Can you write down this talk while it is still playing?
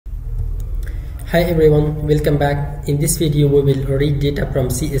Hi everyone, welcome back. In this video we will read data from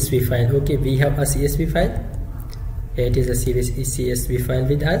CSV file. Okay, we have a CSV file. It is a CSV file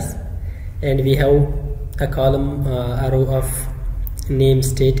with us, and we have a column, a row of name,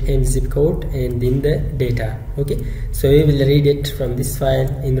 state and zip code, and then the data. Okay, so we will read it from this file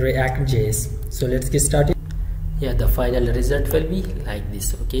in ReactJS. So let's get started. Yeah, the final result will be like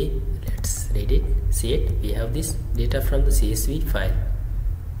this. Okay, let's read it. See it, we have this data from the CSV file.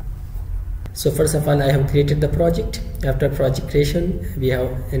 So first of all, I have created the project. After project creation, we have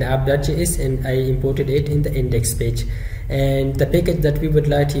an app.js, and I imported it in the index page. And the package that we would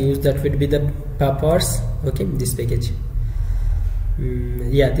like to use, that would be the Papaparse. Okay, this package.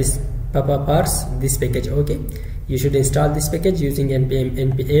 This Papaparse, this package. Okay, you should install this package using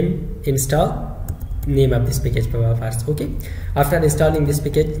npm install name of this package, Papaparse. Okay, after installing this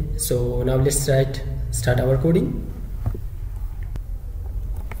package, so now let's start our coding.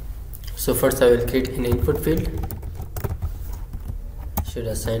 So first I will create an input field. Should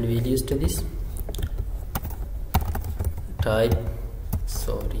assign values to this. Type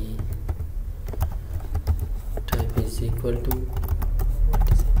is equal to,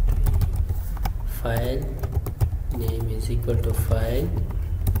 what is it? File name is equal to file.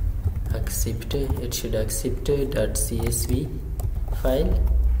 Accept, it should accept .csv file,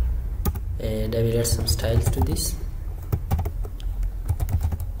 and I will add some styles to this.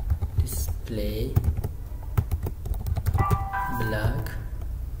 Display black,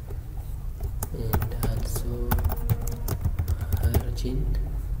 and also margin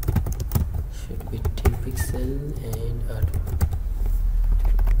should be 10 pixel and output.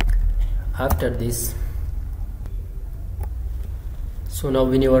 After this, so now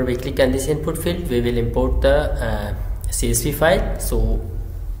whenever we click on this input field, we will import the CSV file. So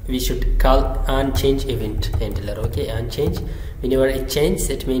we should call onChange event handler. Okay, onChange, whenever it changes,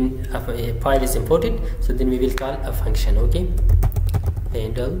 it means a file is imported, so then we will call a function. Okay,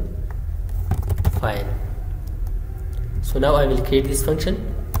 handle file. So now I will create this function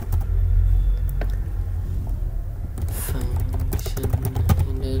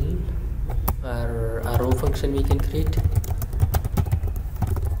handle, or a row function we can create.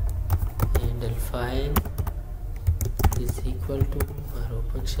 Handle file is equal to a row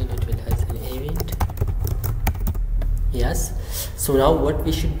function, it will have an event. Yes, so now what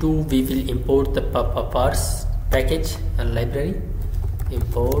we should do, we will import the Papaparse package or library.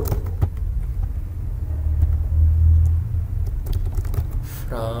 Import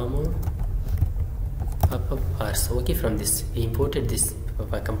from Papaparse. Okay, from this we imported this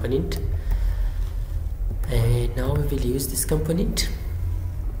Papa component, and now we will use this component.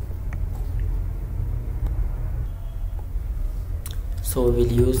 So we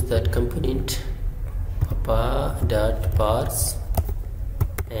will use that component papa.parse,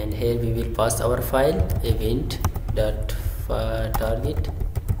 and here we will pass our file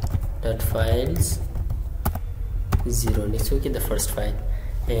event.target.files 0. Next, okay, the first file,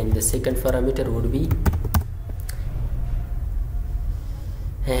 and the second parameter would be,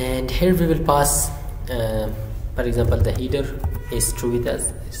 and here we will pass for example the header is true with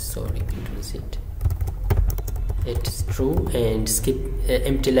us. Sorry, control Z. It is true, and skip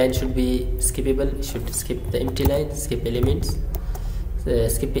empty line should be skippable. Should skip the empty line, skip elements,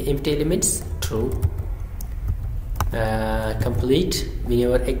 skip empty elements, true. Complete,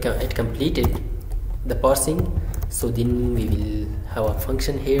 whenever it completed the parsing, so then we will have a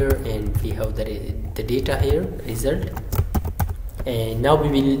function here, and we have the data here, result. And now we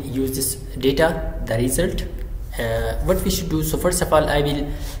will use this data, the result. What we should do, so first of all I will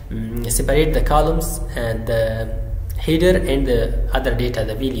separate the columns and the header and the other data,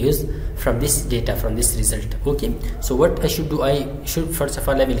 the values from this data, from this result. Okay, so what I should do, I should first of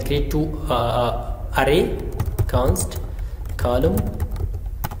all I will create two array, const column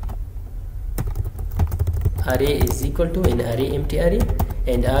array is equal to an array empty array,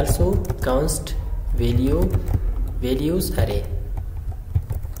 and also const values array.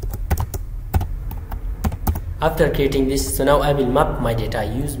 After creating this, so now I will map my data. I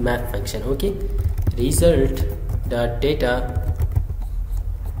use map function. Okay, result dot data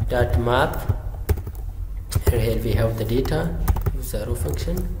dot map. Here we have the data. Use arrow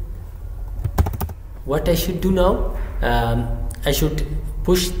function. What I should do now, I should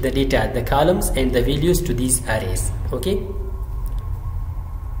push the data, the columns and the values to these arrays. Okay,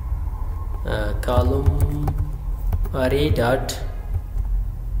 column array dot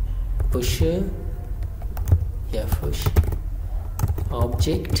push. Push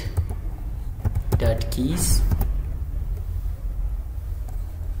object dot keys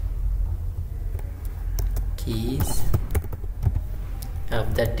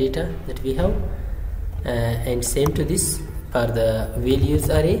of that data that we have, and same to this for the values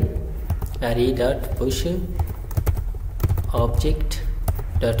array dot push object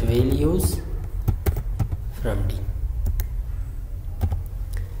dot values from D.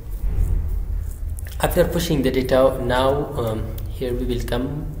 After pushing the data, now here we will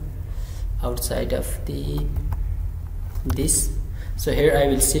come outside of this. So here I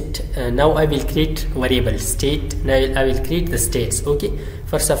will now I will create variable state. Now I will create the states. Okay,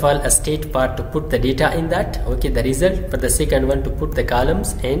 first of all a state part to put the data in that, okay, the result. For the second one to put the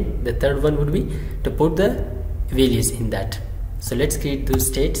columns, and the third one would be to put the values in that. So let's create those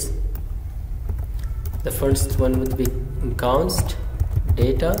states. The first one would be const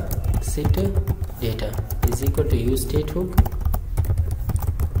data set data is equal to use state hook,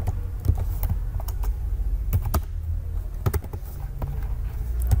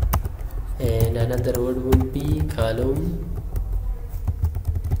 and another word would be column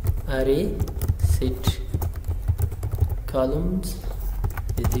array set columns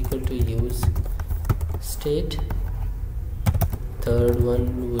is equal to use state. Third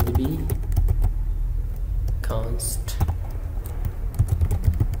one would be const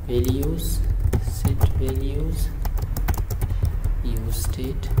values set values use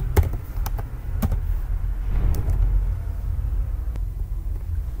state.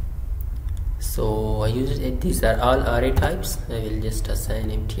 So I use it. These are all array types. I will just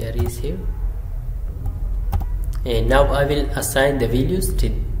assign empty arrays here, and now I will assign the values to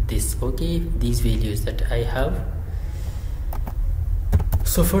this. Okay, these values that I have.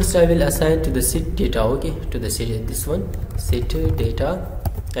 So first I will assign to the set data. Okay, to the set, this one set data.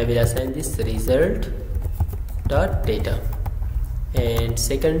 I will assign this result dot data, and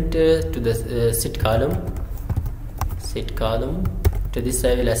second to the set column. To this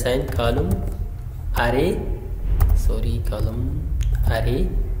I will assign column array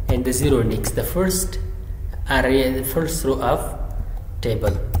and the 0 index, the first array, the first row of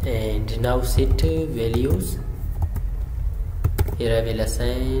table. And now set values. Here I will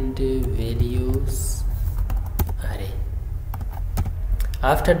assign values array.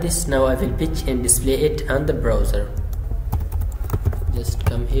 After this, now I will pitch and display it on the browser. Just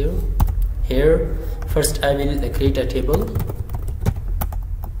come here. First I will create a table,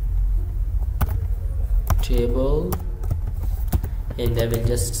 and I will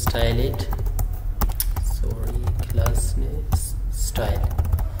just style it. Class name style.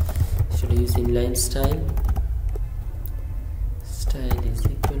 Should use inline style. Style is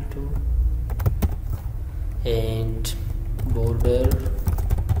equal to, and border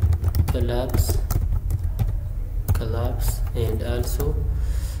collapse, and also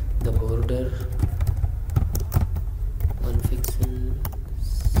the border 1 pixel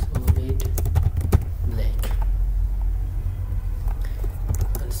solid black.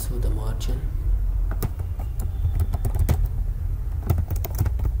 Also the margin.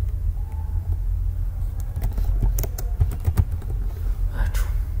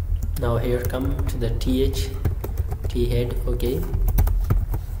 Now here come to the t head. Okay,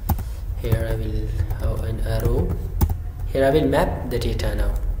 here I will have an arrow. Here I will map the data.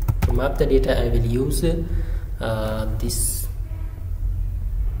 Now to map the data I will use this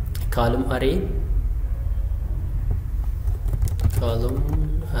column array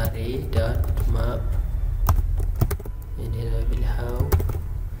dot map, and here I will have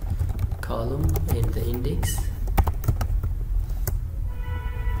column and the index.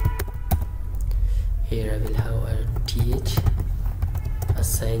 Here I will have a th,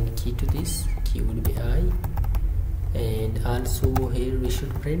 assign key to this, key would be I, and also here we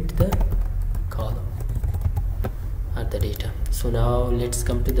should print the column or the data. So now let's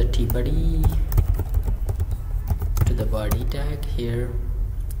come to the tbody, to the body tag. Here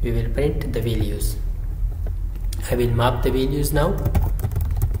we will print the values. I will map the values now,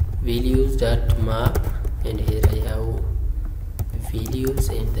 values dot map, and here I have values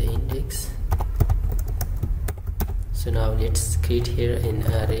and the index. So now let's create here an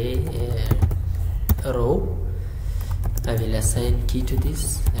array row. I will assign key to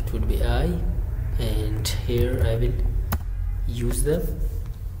this, that would be I, and here I will use the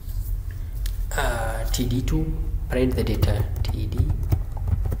td to print the data. Td,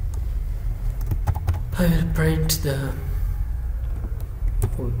 I will print the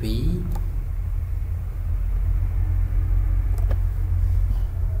v.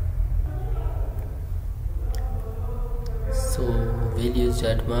 So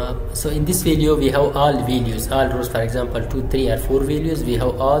values.map. So in this video we have all values, all rows. For example 2, 3 or 4 values, we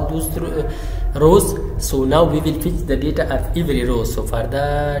have all those rows. So now we will fetch the data of every row. So for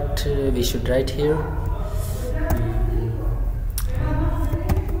that we should write here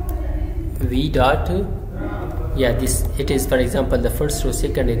v dot, yeah, this it is, for example, the first row,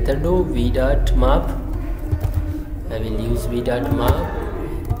 second and third row, v dot map. I will use v dot map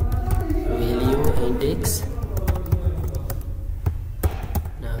value index.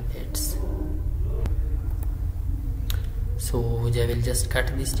 Now that's, so I will just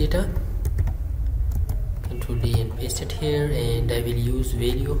cut this data, Ctrl D and paste it here, and I will use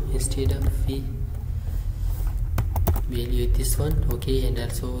value instead of v value, this one. Okay, and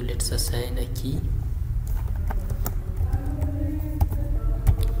also let's assign a key.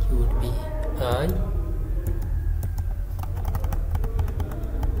 Key would be I.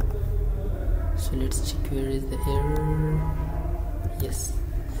 So let's check where is the error. Yes,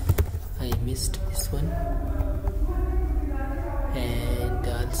 I missed this one, and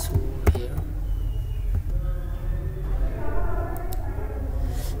also here.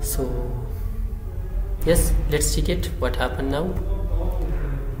 So yes, let's check it what happened now.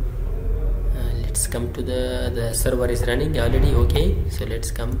 Let's come to the server is running already. Okay, so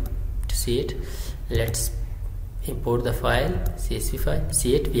let's come to see it. Let's import the file, CSV file.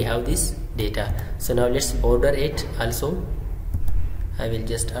 See it, we have this data. So now let's border it also. I will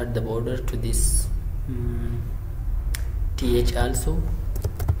just add the border to this th also,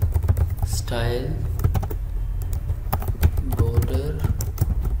 style border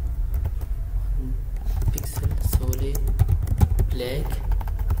pixel solid black.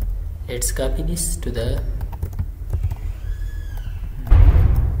 Let's copy this to the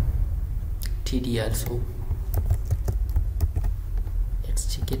td also.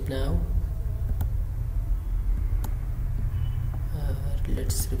 Let's check it now.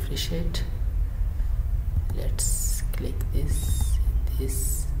 Let's refresh it. Let's click this.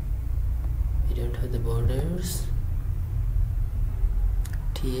 We don't have the borders.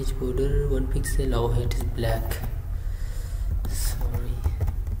 th border 1 pixel. Oh, it is black. Sorry.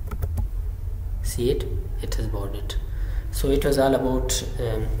 See it? It has bordered. So it was all about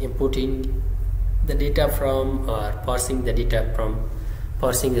importing the data from, or parsing the data from,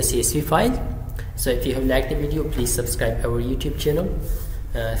 parsing the CSV file. So if you have liked the video, please subscribe our YouTube channel.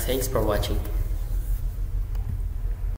 Thanks for watching.